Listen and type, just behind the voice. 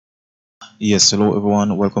Yes, hello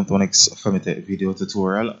everyone, welcome to our next Firmware video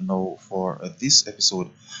tutorial. Now for this episode,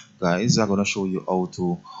 guys, I'm gonna show you how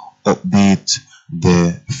to update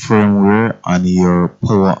the firmware on your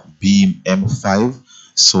POWERBEAM M5.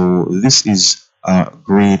 So this is a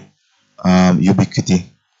great ubiquity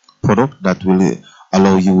product that will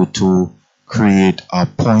allow you to create a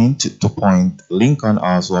point-to-point link and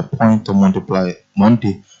also a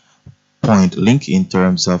point-to-multi-point link in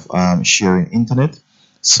terms of sharing internet.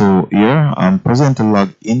 So here I'm presently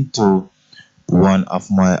logged into one of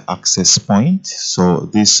my access point. So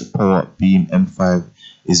this POWERBEAM M5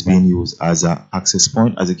 is being used as an access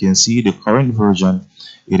point. As you can see, the current version,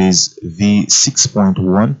 it is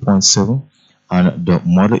v6.1.7 and the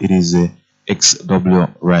model, it is a XW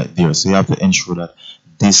right there. So you have to ensure that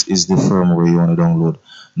this is the firmware you want to download.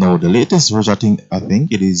 Now the latest version, I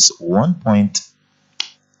think it is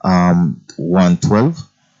 1.112.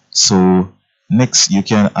 So next you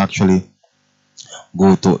can actually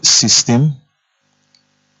go to system,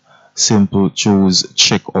 simple, choose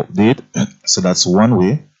check update. So that's one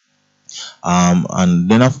way, and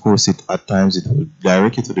then of course at times it will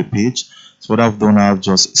direct you to the page. So what I've done, I've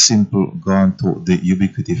just simple gone to the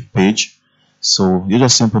ubiquity page. So you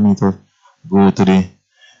just simply need to go to the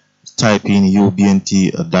type in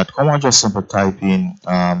ubnt.com or just simply type in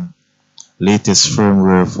latest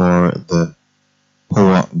firmware for the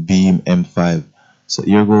POWERBEAM M5. So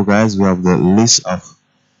here you go, guys, we have the list of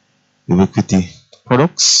ubiquity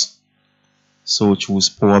products. So choose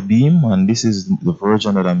POWERBEAM, and this is the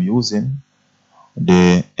version that I'm using,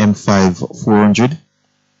 the M5 400.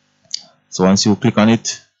 So once you click on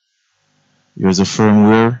it, here's a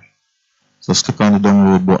firmware. Just click on the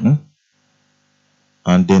download button,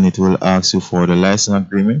 and then it will ask you for the license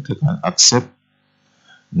agreement. Click on accept.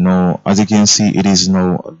 Now as you can see, it is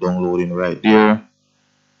now downloading right there.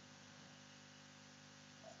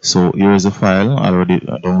 So here is the file already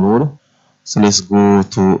downloaded. So let's go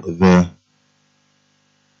to the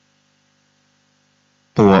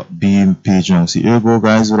POWERBEAM page now. So here you go,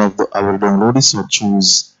 guys, we have already downloaded. So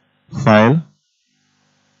choose file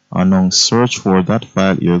and now search for that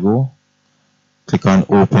file. Here you go. Click on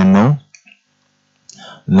open now.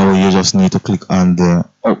 Now you just need to click on the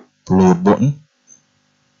upload button.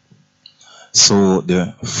 So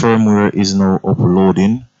the firmware is now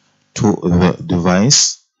uploading to the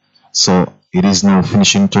device. So it is now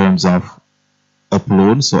finishing in terms of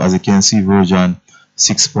upload. So as you can see, version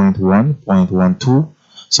 6.1.12.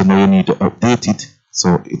 So now you need to update it.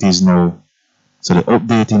 So it is now, so the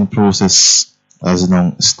updating process has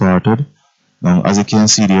now started. Now as you can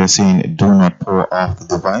see, they are saying do not power off the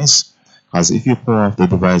device, because if you power off the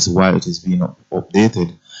device while it is being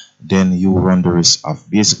updated, then you run the risk of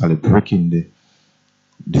basically breaking the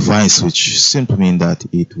device, which simply means that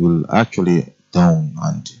it will actually down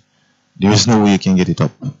and there is no way you can get it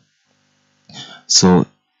up. So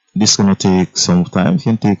this is going to take some time. It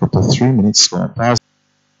can take up to 3 minutes.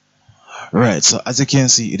 Right, so as you can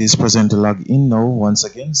see, it is present to log in now once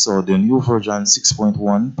again. So the new version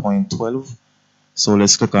 6.1.12. So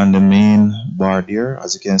let's click on the main bar there.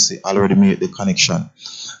 As you can see, I already made the connection.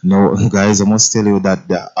 Now guys, I must tell you that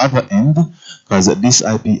the other end, because this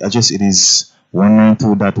IP address, it is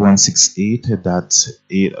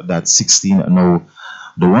 192.168.8.16. Now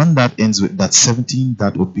the one that ends with .17,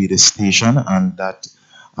 that would be the station, and that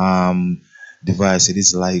device, it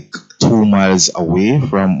is like 2 miles away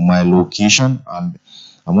from my location. And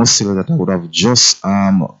I must say that I would have just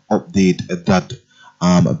updated that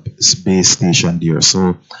base station there.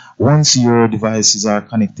 So once your devices are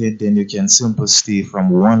connected, then you can simply stay from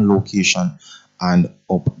one location and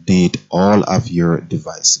update all of your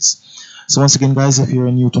devices. So once again, guys, if you're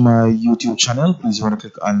new to my YouTube channel, please want to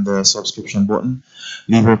click on the subscription button,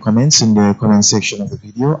 leave your comments in the comment section of the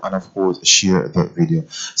video, and of course share the video.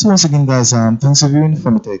 So once again, guys, thanks for viewing.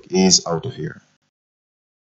 Firmware is out of here.